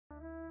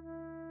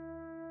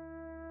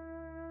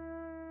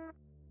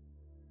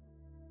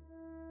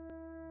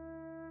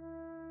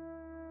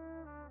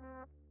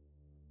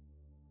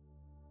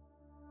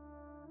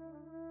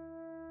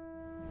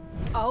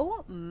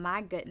Oh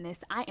my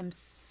goodness, I am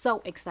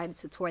so excited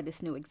to tour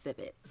this new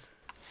exhibit.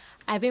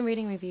 I've been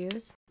reading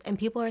reviews, and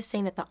people are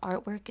saying that the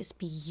artwork is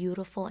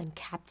beautiful and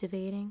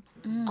captivating,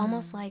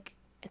 almost like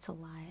it's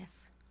alive.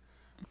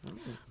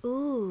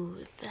 Ooh,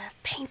 the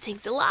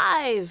painting's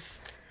alive.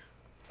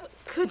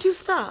 Could you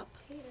stop?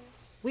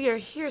 We are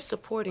here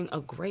supporting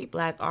a great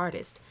Black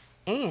artist,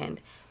 and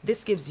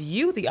this gives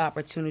you the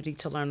opportunity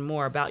to learn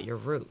more about your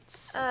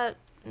roots.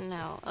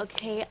 No,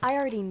 okay, I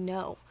already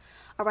know.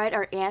 All right,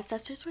 our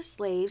ancestors were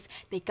slaves,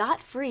 they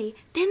got free,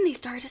 then they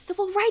started a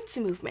civil rights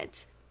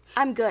movement.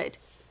 I'm good.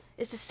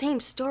 It's the same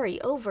story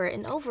over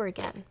and over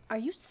again. Are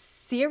you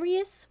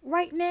serious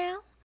right now?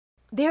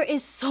 There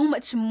is so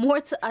much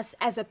more to us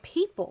as a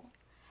people.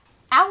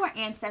 Our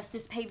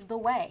ancestors paved the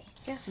way.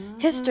 Yeah.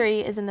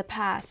 History is in the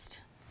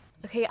past.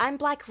 Okay, I'm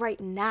Black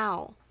right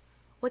now.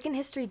 What can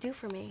history do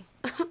for me?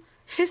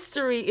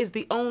 History is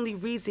the only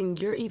reason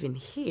you're even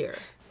here.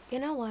 You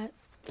know what?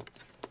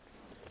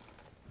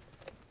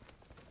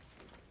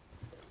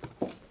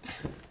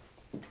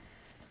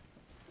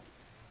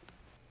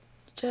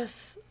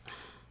 Just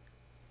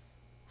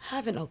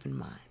have an open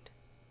mind.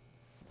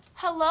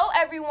 Hello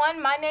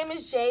everyone, my name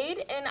is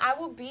Jade and I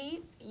will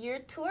be your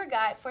tour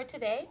guide for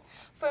today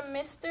for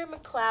Mr.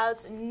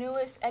 McLeod's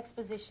newest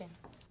exposition.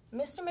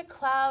 Mr.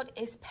 McLeod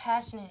is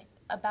passionate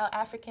about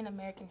African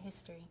American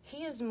history.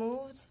 He is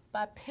moved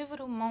by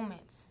pivotal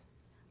moments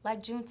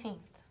like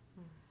Juneteenth,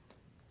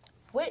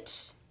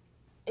 which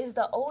is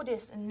the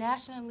oldest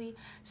nationally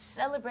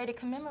celebrated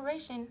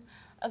commemoration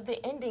of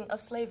the ending of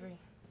slavery.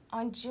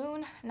 On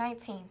June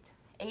 19th,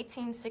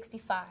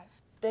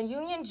 1865, the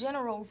Union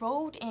General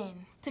rode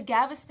in to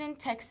Galveston,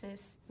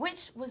 Texas,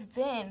 which was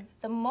then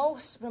the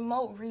most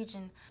remote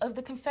region of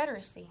the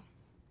Confederacy,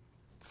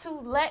 to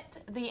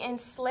let the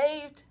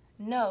enslaved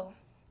know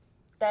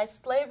that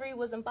slavery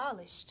was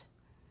abolished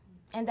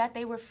and that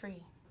they were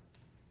free.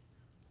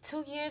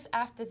 2 years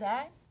after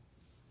that,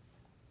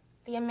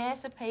 the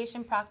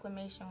Emancipation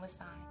Proclamation was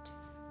signed.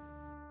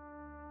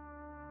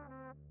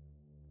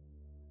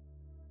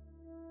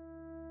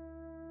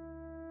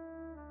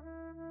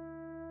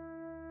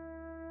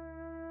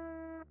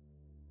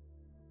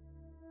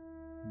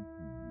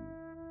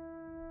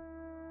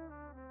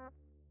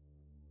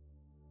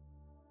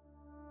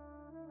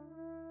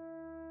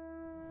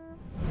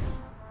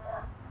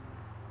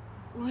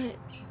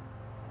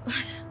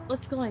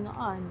 What's going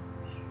on?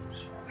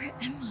 Where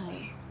am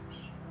I?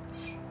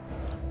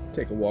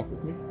 Take a walk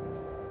with me.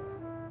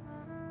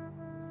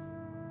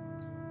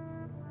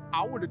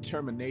 Our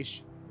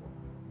determination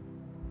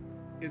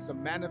is a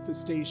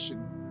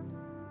manifestation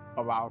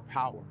of our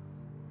power.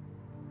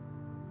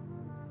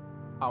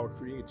 Our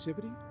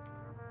creativity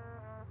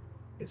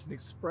is an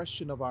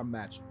expression of our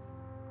magic.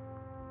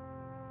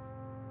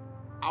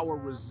 Our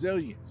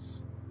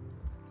resilience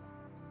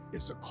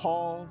is a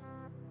call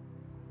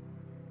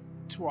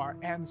to our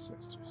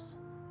ancestors.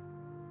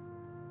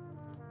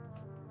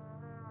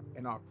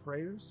 And our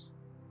prayers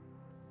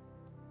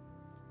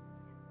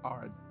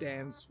are a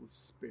dance with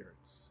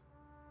spirits.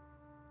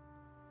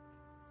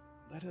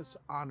 Let us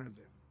honor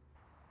them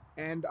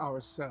and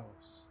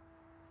ourselves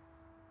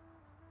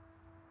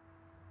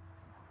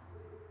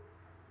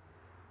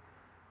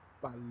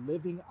by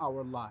living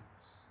our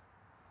lives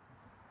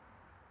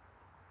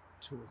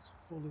to its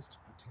fullest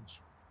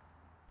potential.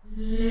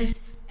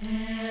 Lift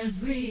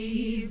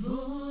every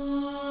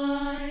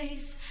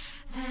voice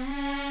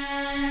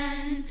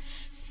and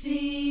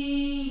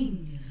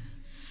sing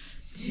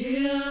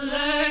till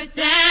earth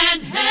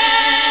and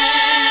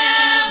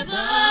heaven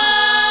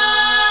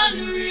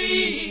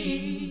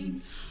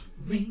ring,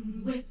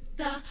 ring with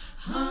the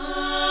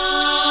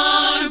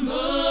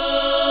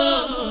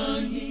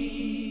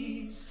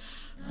harmonies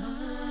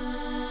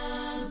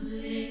of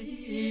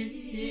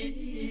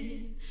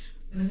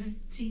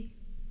liberty.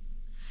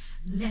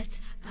 Let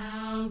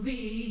our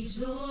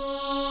rejoicing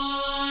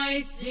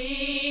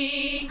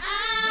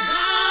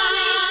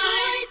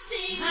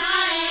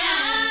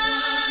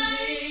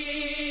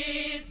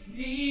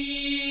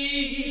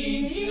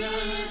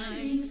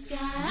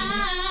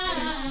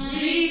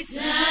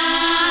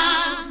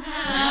resound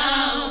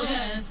loud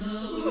as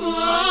the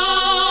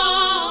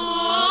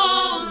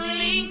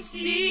rolling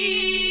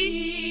sea.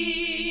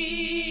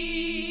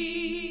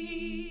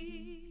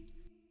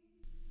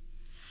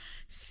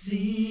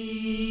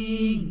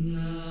 Sing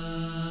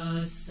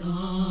a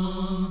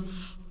song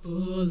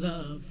full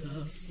of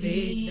the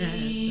faith that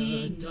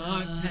the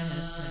dark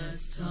past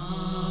has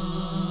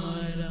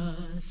taught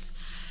us.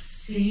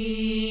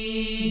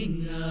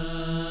 Sing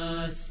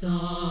a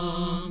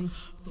song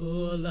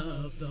full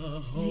of the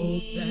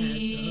hope that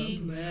the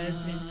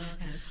present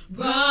has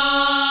brought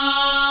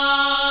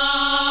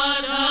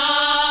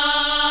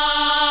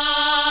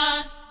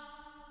us.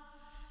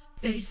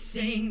 They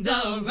sing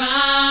the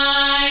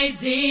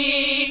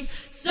rising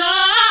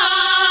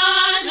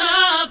sun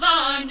of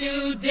our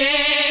new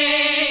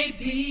day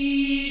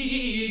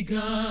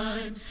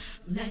begun.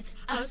 Let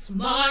us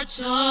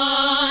march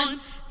on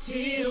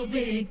till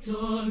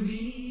victory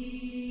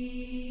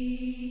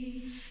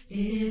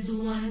is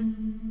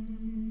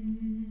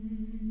won.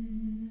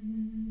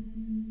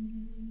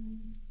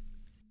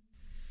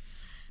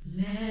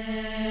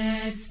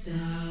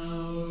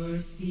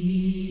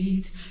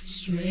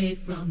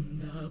 from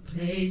the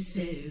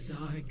places,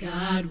 our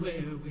God,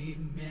 where we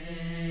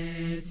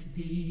met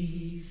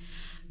thee.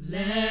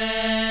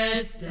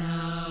 Lest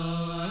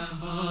our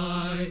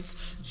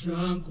hearts,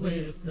 drunk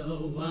with the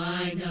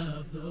wine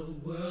of the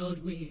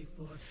world, we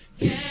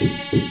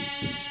forget.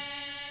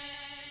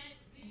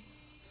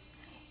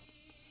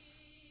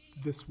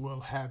 This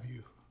will have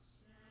you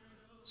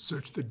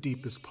search the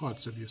deepest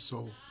parts of your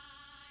soul.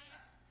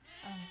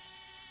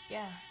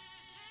 Yeah.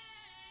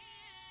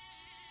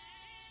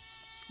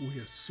 We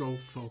are so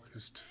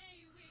focused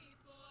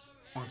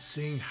on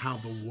seeing how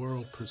the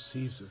world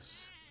perceives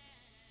us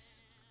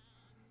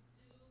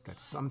that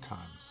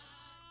sometimes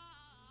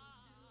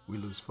we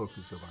lose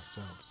focus of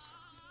ourselves.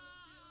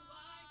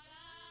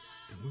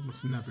 And we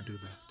must never do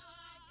that.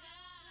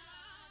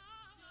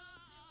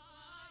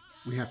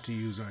 We have to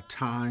use our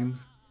time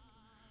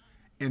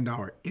and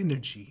our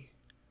energy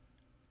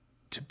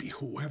to be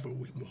whoever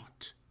we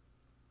want.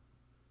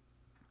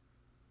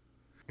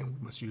 And we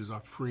must use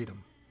our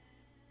freedom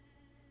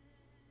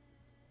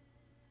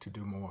to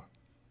do more.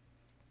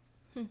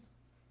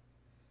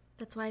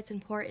 That's why it's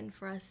important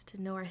for us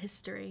to know our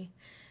history,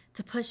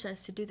 to push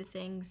us to do the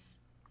things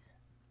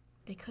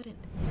they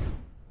couldn't.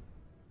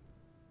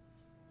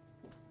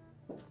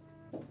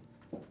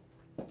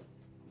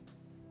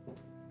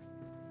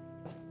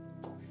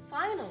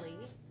 Finally,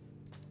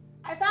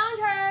 I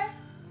found her.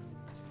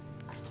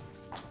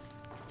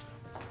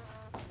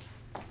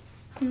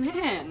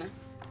 Man,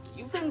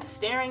 you've been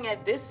staring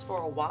at this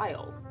for a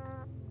while.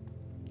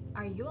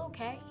 Are you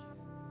okay?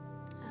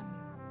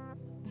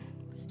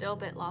 Still a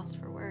bit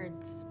lost for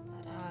words,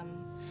 but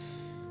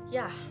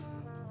yeah,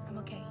 I'm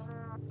okay.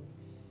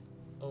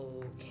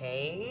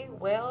 Okay,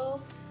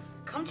 well,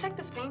 come check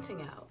this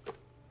painting out.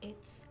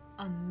 It's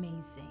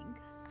amazing.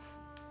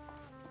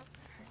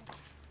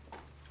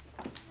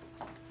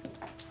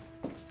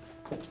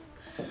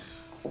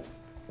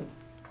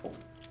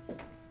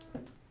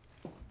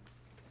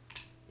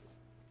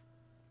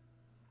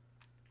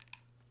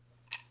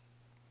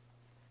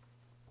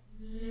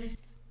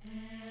 Lift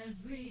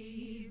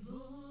every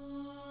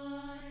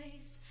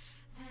voice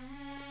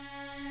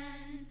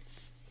and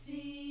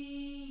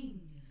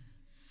sing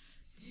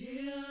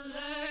till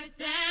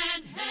earth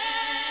and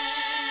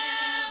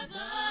heaven.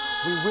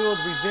 We wield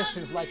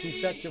resistance like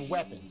effective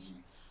weapons,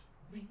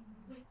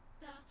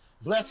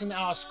 blessing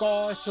our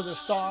scars to the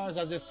stars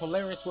as if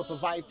Polaris will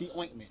provide the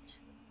ointment.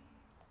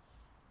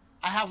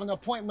 I have an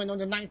appointment on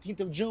the 19th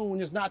of June.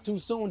 It's not too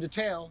soon to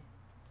tell.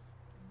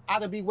 I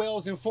to be well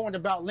informed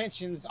about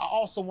lynchings. I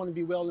also want to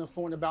be well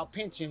informed about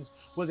pensions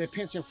with a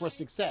pension for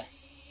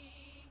success.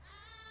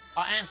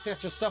 Our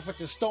ancestors suffered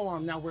the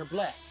storm, now we're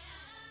blessed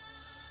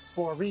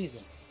for a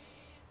reason.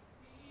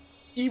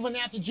 Even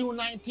after June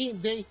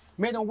 19th, they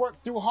made them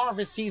work through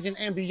harvest season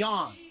and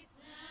beyond.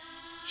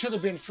 Should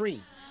have been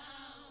free.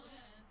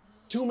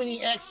 Too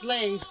many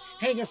ex-slaves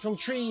hanging from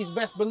trees,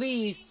 best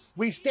believe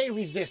we stay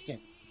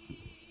resistant.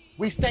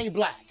 We stay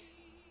black.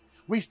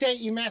 We stay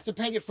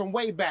emancipated from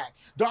way back.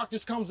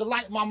 Darkness comes to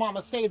light, my mama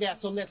say that,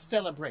 so let's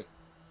celebrate.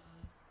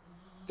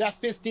 That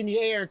fist in the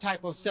air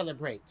type of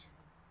celebrate.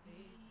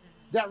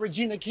 That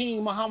Regina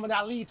King, Muhammad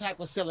Ali type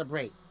of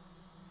celebrate.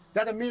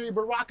 That Amiri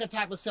Baraka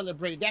type of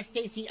celebrate. That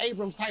Stacey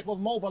Abrams type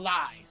of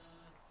mobilize.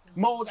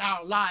 Mold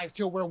our lives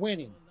till we're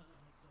winning.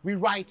 We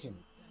writing.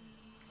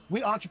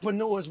 We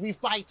entrepreneurs, we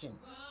fighting.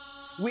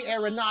 We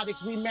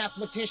aeronautics, we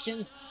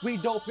mathematicians, we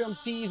dope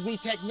MCs, we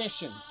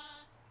technicians.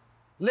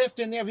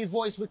 Lifting every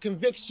voice with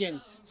conviction,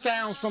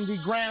 sounds from the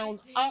ground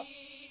up.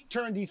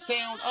 Turn the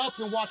sound up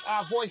and watch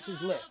our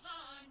voices lift.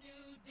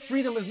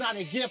 Freedom is not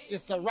a gift,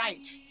 it's a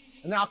right.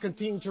 And I'll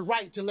continue to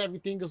write till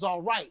everything is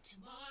all right.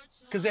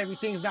 Because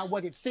everything's not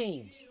what it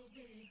seems.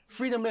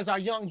 Freedom is our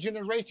young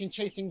generation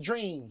chasing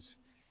dreams.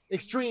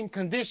 Extreme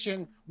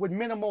condition with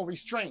minimal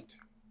restraint.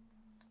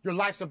 Your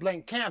life's a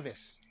blank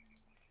canvas.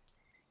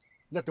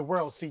 Let the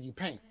world see you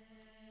paint.